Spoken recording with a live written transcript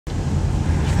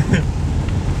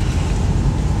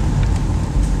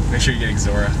Make sure you're getting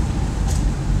Zora.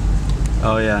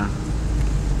 Oh yeah.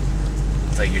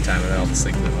 Take your time with it. I'll just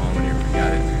like move on when you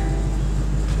got it.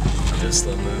 I'll do a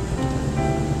slow move.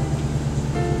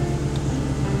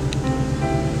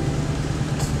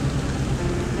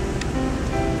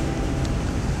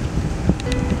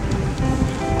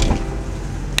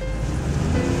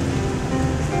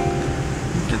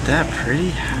 Look at that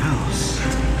pretty house.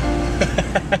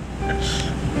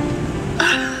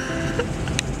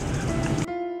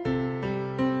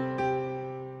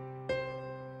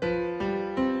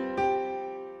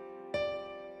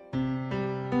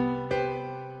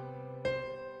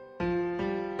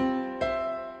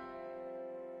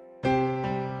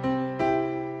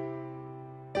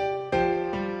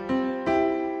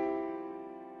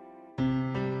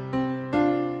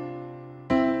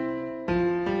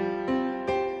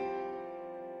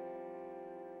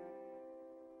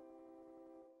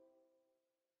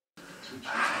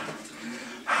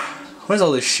 Why is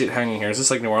all this shit hanging here? Is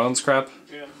this like New Orleans crap?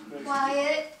 Yeah.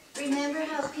 Wyatt, remember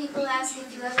how people ask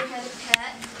if you ever had a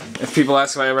pet? If people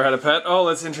ask if I ever had a pet, oh,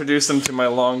 let's introduce them to my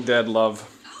long dead love.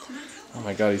 Oh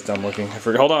my god, he's done looking. I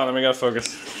forgot. Hold on, let me gotta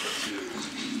focus.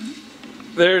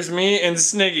 There's me and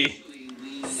Sniggy.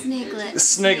 Sniglet.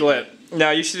 Sniglet. Now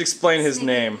you should explain his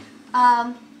name.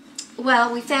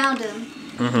 Well, we found him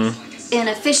in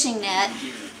a fishing net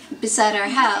beside our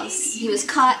house. He was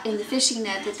caught in the fishing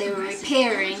net that they were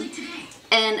repairing,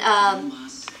 and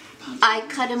I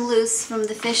cut him loose from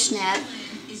the fish net,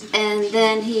 and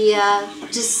then he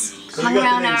just hung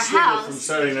around our house.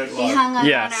 He hung around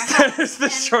our house. Yes, the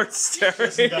short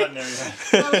story.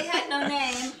 Well, he had no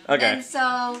name. Okay. And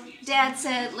so Dad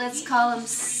said, let's call him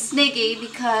Sniggy,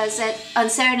 because on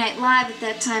Saturday Night Live at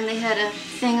that time they had a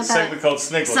thing about segment called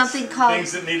Sniglets. Something called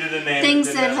things that needed a name.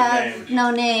 Things that have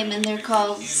no name, and they're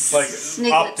called like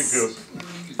Sniglets. Optigoop.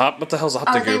 What the hell's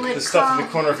Optigoop? The stuff in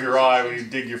the corner of your eye when you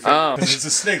dig your finger. Oh. It's a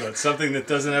sniglet, something that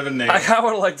doesn't have a name. I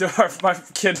would like to. My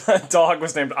kid dog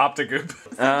was named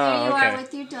Optigoop. There you are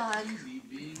with your dog.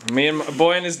 Me and my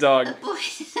boy and his dog. A boy.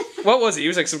 What was he? He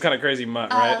was like some kind of crazy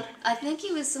mutt, right? I think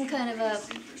he was some kind of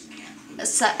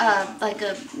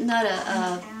not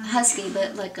a husky,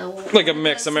 but like a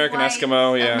mix, American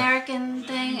Eskimo, yeah. American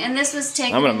thing, and this was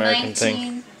taken I'm an in American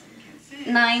thing.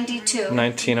 1992.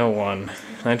 1901.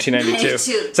 1992.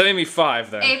 So that made me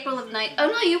 5 then. April of Oh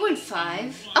no, you weren't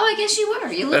 5. Oh, I guess you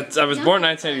were. You looked. I was born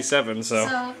 1987,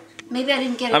 so maybe I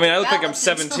didn't get it. I mean, I look like I'm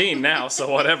 17 now, so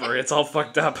whatever. It's all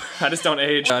fucked up. I just don't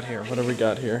age. Got here. What do we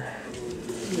got here? I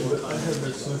have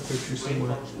that Smith picture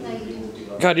somewhere.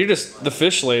 God, you're just the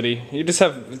fish lady. You just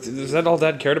have. Is that all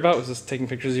Dad cared about? Was just taking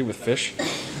pictures of you with fish?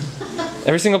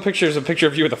 Every single picture is a picture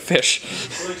of you with a fish.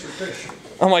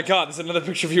 Oh my God, there's another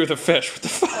picture of you with a fish. What the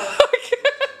fuck?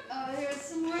 Oh, here's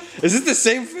some more. Is it the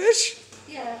same fish?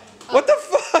 Yeah. What the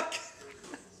fuck?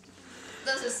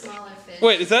 Those are smaller fish.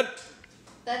 Wait, is that?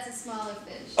 That's a smaller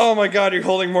fish. Oh my God, you're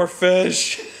holding more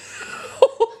fish.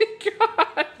 Holy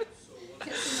God.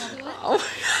 Here's another one. Oh my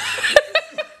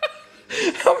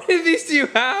God. How many of these do you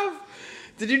have?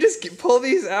 Did you just pull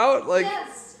these out? Like,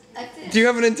 yes, I did. do you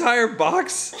have an entire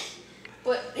box?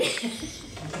 What?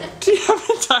 Do you have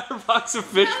an entire box of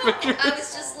fish pictures? I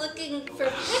was just looking for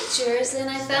pictures and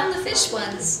I found the fish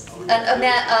ones.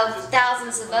 Of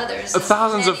thousands of others.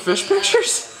 Thousands of fish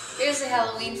pictures? Here's a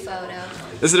Halloween photo.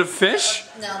 Is it a fish?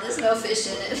 No, there's no fish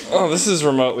in it. Oh, this is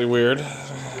remotely weird.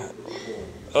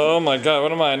 Oh my God,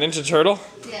 what am I, a Ninja Turtle?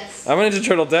 Yes. I'm a Ninja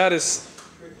Turtle. Dad is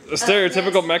a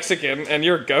stereotypical yes. Mexican, and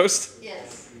you're a ghost?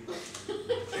 Yes.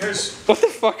 Here's What the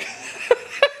fuck?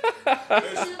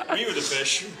 me with a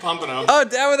fish, pumping him. Oh,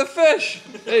 Dad with a fish!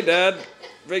 Hey, Dad.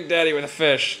 Big Daddy with a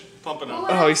fish. Pumping him.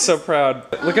 Oh, he's so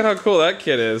proud. Look at how cool that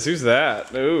kid is. Who's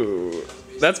that? Ooh.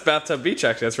 That's Bathtub Beach,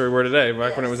 actually. That's where we were today,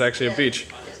 back when it was actually a beach.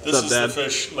 This is the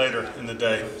fish later in the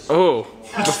day. Oh,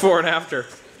 before and after.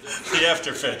 The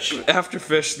after fish. After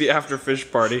fish, the after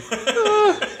fish party.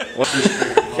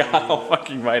 God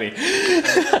almighty.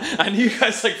 I knew you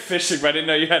guys like fishing, but I didn't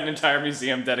know you had an entire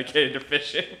museum dedicated to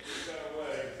fishing.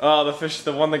 Oh, the fish,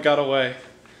 the one that got away.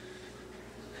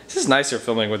 This is nicer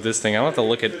filming with this thing. I don't have to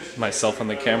look at myself on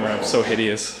the camera. I'm so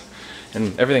hideous.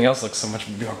 And everything else looks so much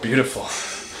more beautiful.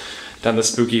 Down the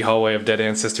spooky hallway of dead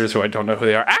ancestors who I don't know who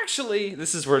they are. Actually,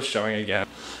 this is worth showing again.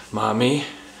 Mommy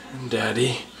and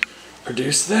Daddy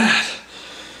produced that.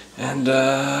 And,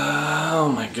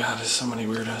 oh my God, there's so many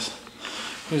weirdos.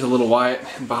 Here's a little Wyatt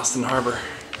in Boston Harbor.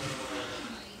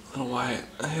 Little Wyatt.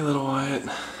 Hey, little Wyatt.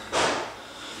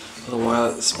 Little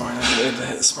Wyatt smiling like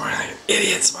an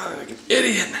idiot, smiling like an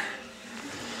idiot.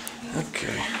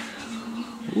 Okay.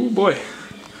 Oh boy.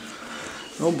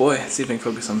 Oh boy, let's see if I can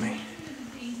focus on me.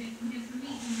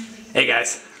 Hey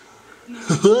guys.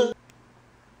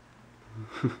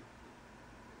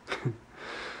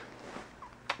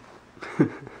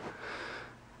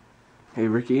 Hey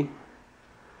Ricky,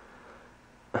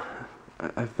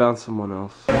 I found someone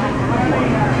else.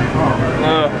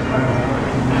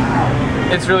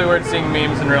 It's really weird seeing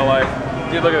memes in real life.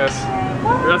 Dude, look at this.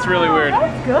 That's really weird.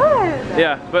 That's good.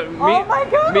 Yeah, but Oh my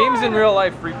God. memes in real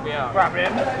life freak me out. Problem?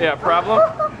 Yeah, problem?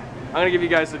 I'm gonna give you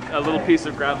guys a little piece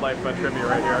of GradLife trivia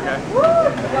right here, okay?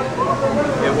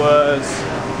 It was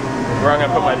where I'm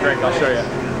gonna put my drink, I'll show you.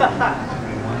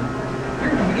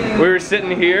 We were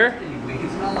sitting here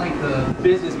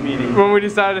Business meeting. when we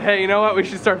decided, hey, you know what? We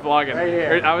should start vlogging. Right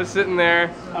here. I was sitting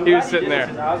there, he was sitting there.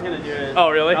 I was gonna do it. Oh,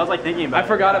 really? I was like thinking about it. I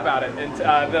forgot about it, and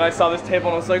then I saw this table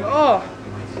and I was like, oh,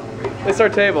 it's our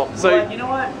table. So But you know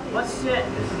what? Let's sit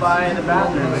by the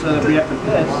bathroom so that we have to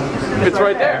piss. it's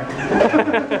right there.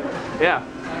 Yeah.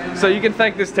 So you can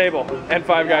thank this table and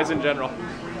Five Guys in general.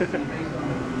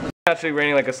 It's actually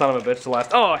raining like a son of a bitch the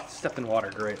last. Oh, I stepped in water.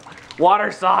 Great.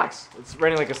 Water sucks. It's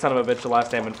raining like a son of a bitch the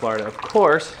last time in Florida, of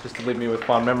course, just to leave me with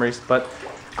fond memories. But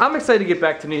I'm excited to get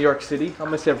back to New York City. I'll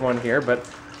miss everyone here, but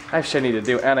I have shit I need to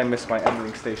do, and I miss my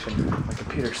editing station, my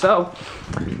computer. So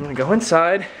I'm gonna go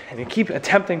inside and you keep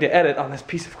attempting to edit on this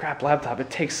piece of crap laptop.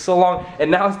 It takes so long, and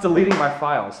now it's deleting my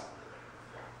files.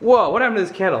 Whoa, what happened to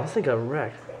this candle? This thing got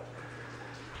wrecked.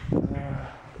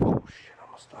 Oh shit, I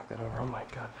almost knocked that over. Oh my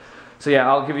god. So yeah,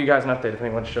 I'll give you guys an update if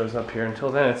anyone shows up here.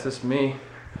 Until then, it's just me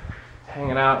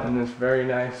hanging out in this very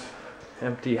nice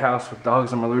empty house with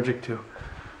dogs I'm allergic to.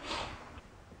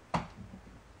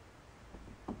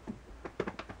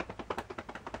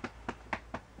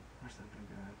 Where's that big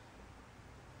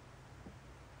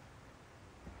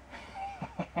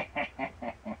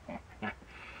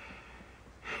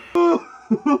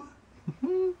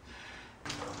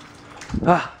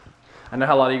guy? I know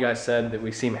how a lot of you guys said that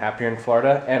we seem happier in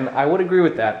Florida, and I would agree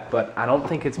with that, but I don't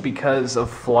think it's because of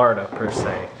Florida per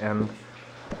se. And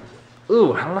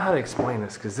ooh, I don't know how to explain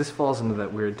this because this falls into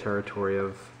that weird territory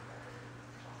of.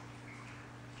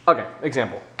 Okay,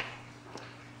 example.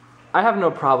 I have no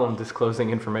problem disclosing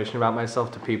information about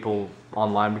myself to people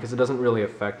online because it doesn't really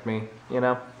affect me, you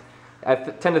know? I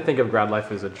tend to think of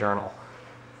GradLife as a journal.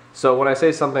 So when I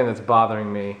say something that's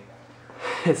bothering me,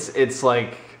 it's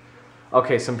like,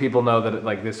 okay, some people know that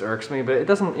like this irks me, but it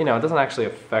doesn't, you know, it doesn't actually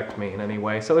affect me in any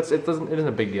way. So it isn't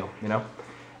a big deal, you know?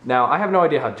 Now, I have no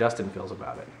idea how Justin feels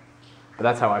about it, but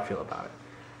that's how I feel about it.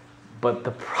 But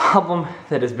the problem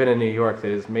that has been in New York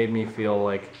that has made me feel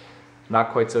like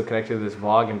not quite so connected to this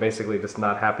vlog and basically just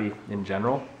not happy in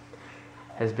general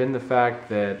has been the fact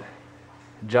that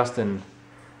Justin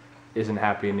isn't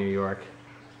happy in New York.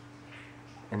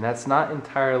 And that's not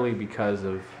entirely because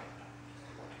of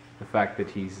the fact that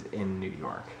he's in New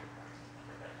York.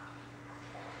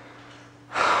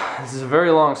 This is a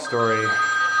very long story.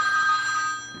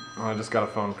 Oh, I just got a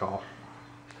phone call.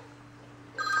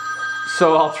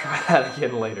 So I'll try that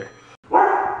again later.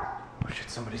 Oh shit,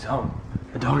 somebody's home.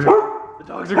 The dogs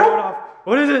are going off.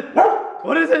 What is it?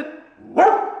 What is it?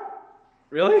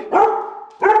 Really?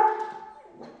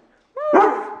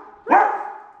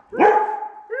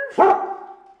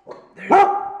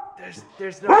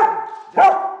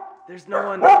 There's no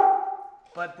one,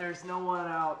 but there's no one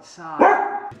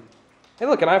outside. Hey,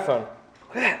 look, an iPhone.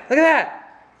 Look at that, look at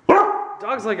that.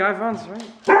 Dogs like iPhones, right?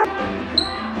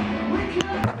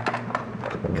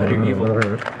 God, you're evil.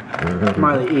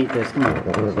 Marley, eat this. Come on.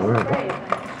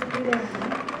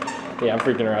 Yeah, I'm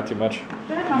freaking her out too much.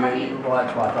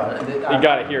 Watch. You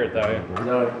gotta hear it though, yeah.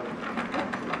 No.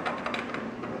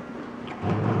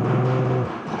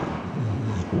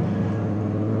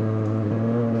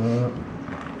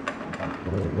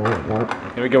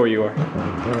 Let me go where you are.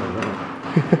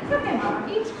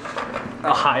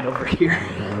 I'll hide over here.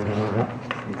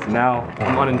 Now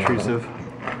I'm unintrusive.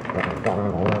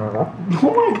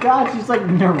 Oh my god, she's like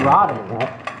neurotic.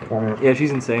 Yeah,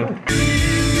 she's insane.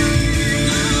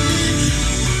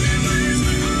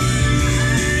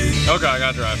 Okay, I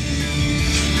gotta drive.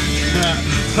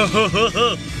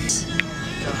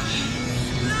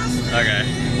 Okay.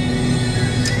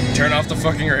 Turn off the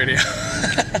fucking radio.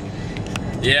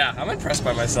 Yeah, I'm impressed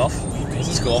by myself. This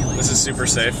is cool. This is super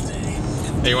safe.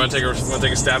 Hey, you wanna take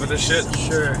a stab at this shit?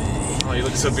 Sure. Oh, you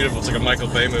look so beautiful. It's like a Michael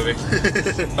Bay movie.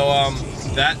 So,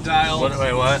 that dial.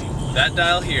 Wait, what? That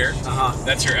dial here.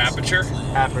 That's your aperture.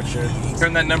 Aperture.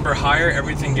 Turn that number higher,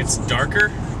 everything gets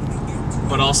darker,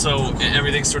 but also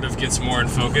everything sort of gets more in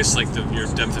focus. Like your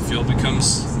depth of field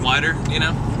becomes wider. You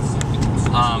know.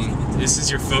 This is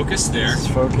your focus there. It's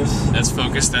focus. That's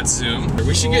focus, that's zoom.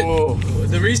 We should get,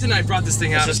 the reason I brought this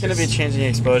thing out It's just gonna be changing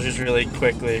exposures really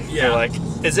quickly. Yeah. For like,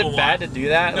 is it bad to do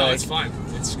that? No, like, it's fine.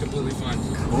 It's completely fine.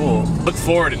 Cool. Look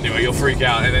forward and do it, you'll freak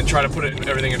out. And then try to put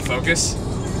everything in focus.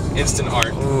 Instant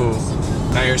art. Ooh.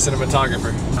 Now you're a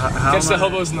cinematographer. Catch the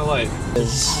hobos in the light. Oh,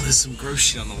 there's some gross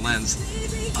shit on the lens.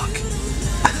 Fuck.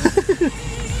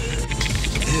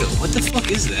 Ew, what the fuck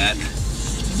is that?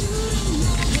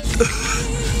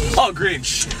 Oh, green.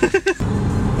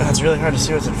 It's really hard to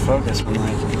see what's in focus when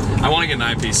like... I want to get an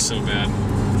eyepiece so bad.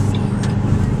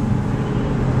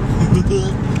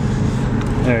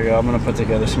 There we go, I'm gonna put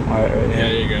together some art right Yeah, here.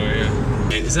 there you go, yeah.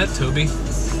 Hey, is that Toby?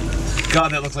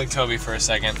 God, that looked like Toby for a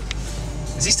second.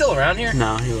 Is he still around here?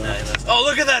 No, he left. Oh,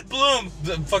 look at that bloom!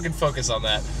 Fucking focus on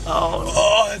that. Oh.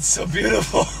 Oh, it's so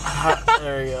beautiful.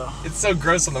 There we go. It's so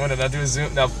gross on the window. Now do a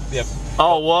zoom. Now, yep.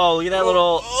 Oh, whoa, look at that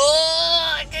little...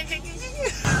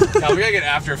 Now we gotta get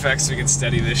After Effects so we can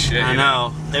steady this shit. I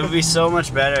know. It would be so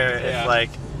much better Yeah. if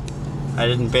like I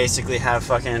didn't basically have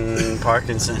fucking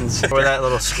Parkinson's. Where that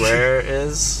little square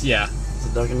is. Yeah. It's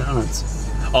a Dunkin' Donuts.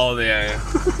 Oh, yeah.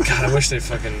 God, I wish they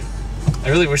fucking... I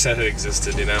really wish that had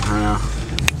existed, you know? I know.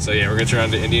 So yeah, we're gonna turn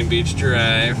on to Indian Beach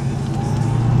Drive.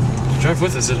 Drive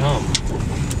with us at home.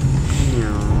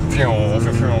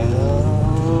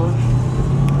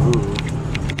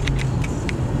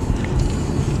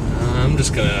 I'm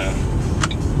just gonna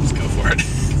go for it.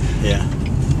 Yeah.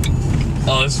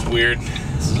 Oh, this is weird.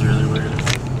 This is really weird.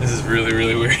 This is really,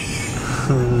 really weird.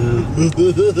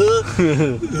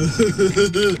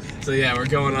 So yeah, we're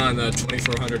going on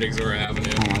 2400 Exora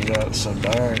Avenue. Oh my god, it's so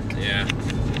dark. Yeah.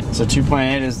 So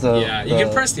 2.8 is the... Yeah, you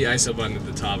can press the ISO button at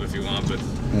the top if you want, but...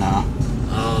 No.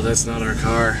 Oh, that's not our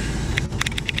car.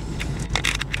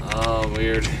 Oh,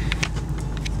 weird.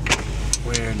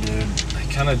 Weird, dude. I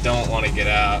kind of don't want to get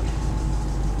out,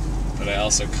 but I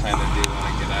also kind of do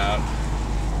want to get out.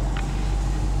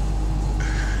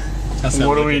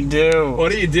 What do we do?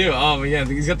 What do you do? Oh yeah,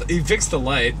 he fixed the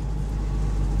light.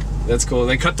 That's cool.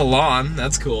 They cut the lawn.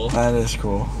 That's cool. That is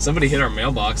cool. Somebody hit our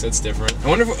mailbox. That's different. I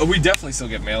wonder if we definitely still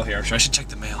get mail here. I should check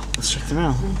the mail. Let's check the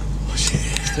mail. Oh shit.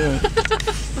 Let's do it.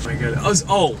 Oh my god.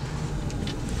 Oh,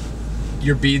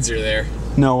 your beads are there.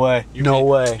 No way. No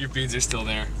way. Your beads are still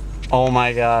there. Oh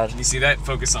my god. You see that?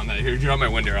 Focus on that. Here, you're on my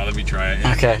window. I'll let me try it.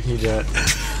 Yeah. Okay, you do it.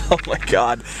 Oh my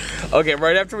god. Okay,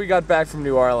 right after we got back from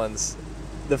New Orleans,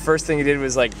 the first thing he did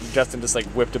was like Justin just like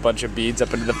whipped a bunch of beads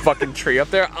up into the fucking tree up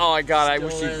there. Oh my god, I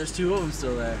wish you... There's two of them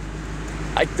still there.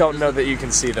 I don't know that you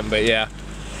can see them, but yeah.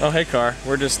 Oh hey car,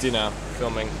 we're just, you know,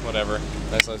 filming, whatever.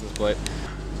 Nice license plate.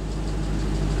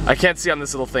 I can't see on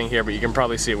this little thing here, but you can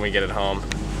probably see it when we get it home.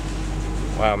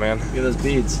 Wow, man. Look at those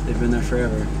beads. They've been there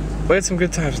forever. We had some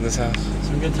good times in this house.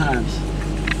 Some good times.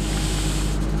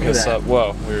 Look at that.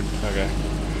 Whoa, weird. Okay.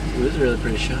 Ooh, this is a really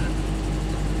pretty shot.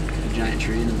 A giant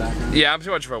tree in the background. Yeah, I'm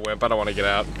too much of a wimp. I don't want to get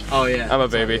out. Oh yeah. I'm a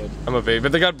baby. I'm a baby.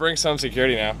 But they got bring some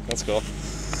security now. That's cool.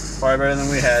 Far better than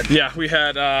we had. Yeah, we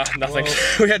had nothing. Well,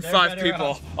 we had they're 5 better people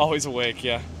off. always awake.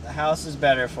 Yeah. The house is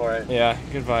better for it. Yeah.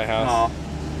 Goodbye, house. Oh.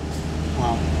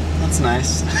 Well, that's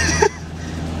nice.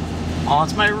 Oh,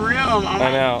 it's my room. Oh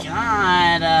my know.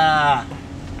 god.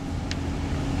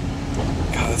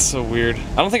 God, that's so weird.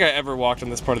 I don't think I ever walked in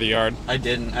this part of the yard. I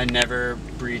didn't. I never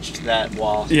breached that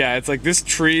wall. Yeah, it's like this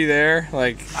tree there,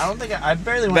 like I don't think I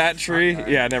barely went that to the front tree. yard.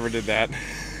 Yeah, I never did that.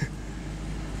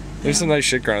 There's some nice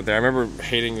shit growing up there. I remember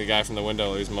hating the guy from the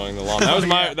window who was mowing the lawn. That was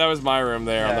my that was my room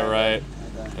there on the right,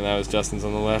 and that was Justin's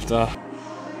on the left. Oh.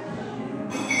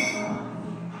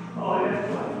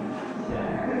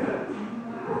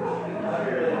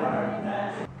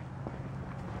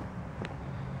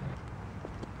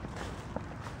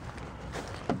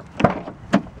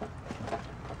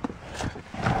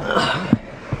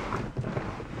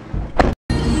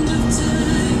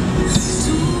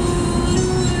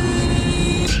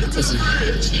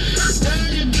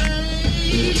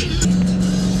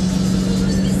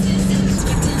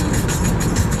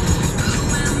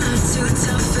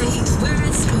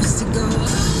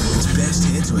 Best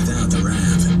hits without the rap.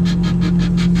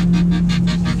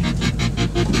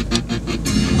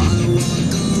 I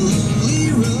walk a lonely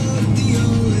road, the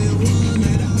only one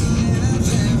that I have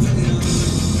ever known.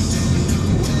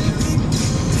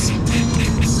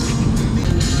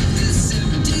 This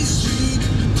empty street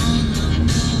on the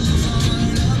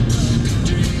boulevard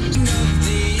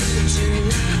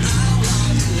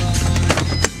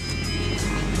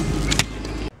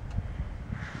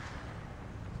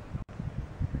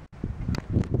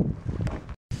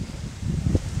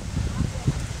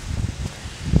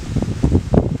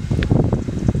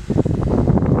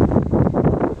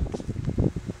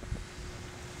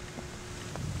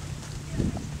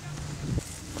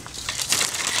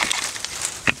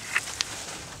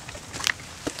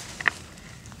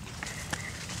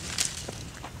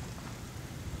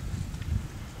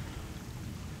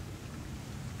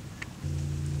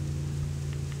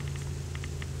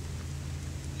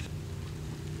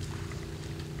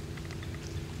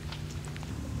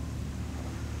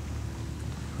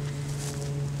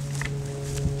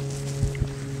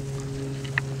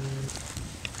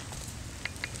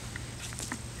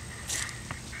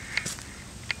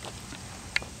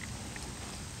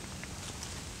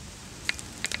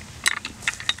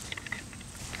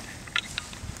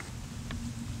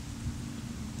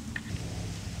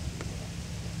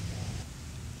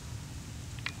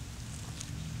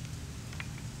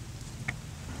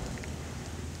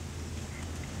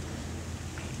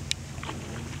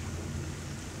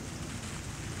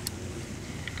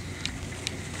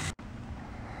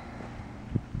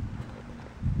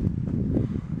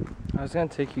I was gonna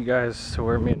take you guys to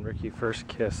where me and Ricky first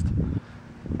kissed.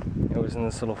 It was in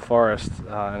this little forest,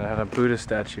 and it had a Buddha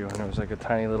statue, and it was like a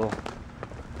tiny little,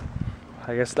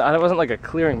 I guess, it wasn't like a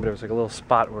clearing, but it was like a little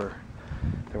spot where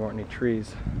there weren't any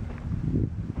trees.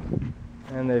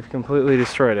 And they've completely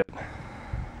destroyed it.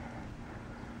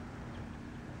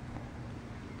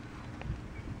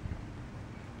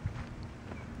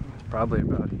 It's probably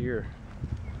about here,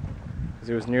 because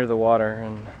it was near the water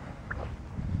and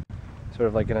sort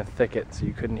of like in a thicket, so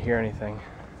you couldn't hear anything.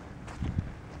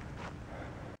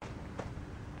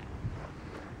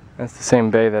 That's the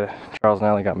same bay that Charles and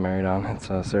Allie got married on. It's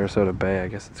Sarasota Bay, I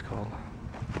guess it's called.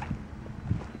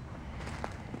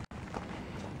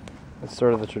 It's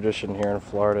sort of the tradition here in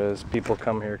Florida is people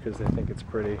come here because they think it's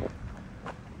pretty,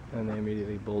 and they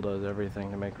immediately bulldoze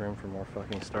everything to make room for more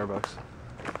fucking Starbucks.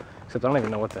 Except I don't even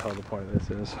know what the hell the point of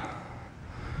this is.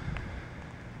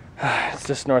 It's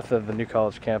just north of the new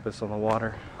college campus on the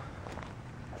water.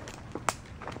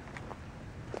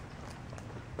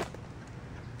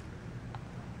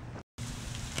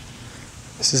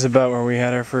 This is about where we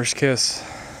had our first kiss.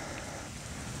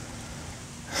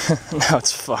 Now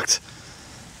it's fucked.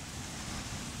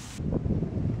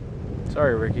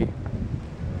 Sorry, Ricky.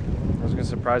 I was gonna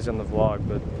surprise you on the vlog,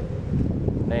 but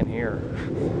it ain't here.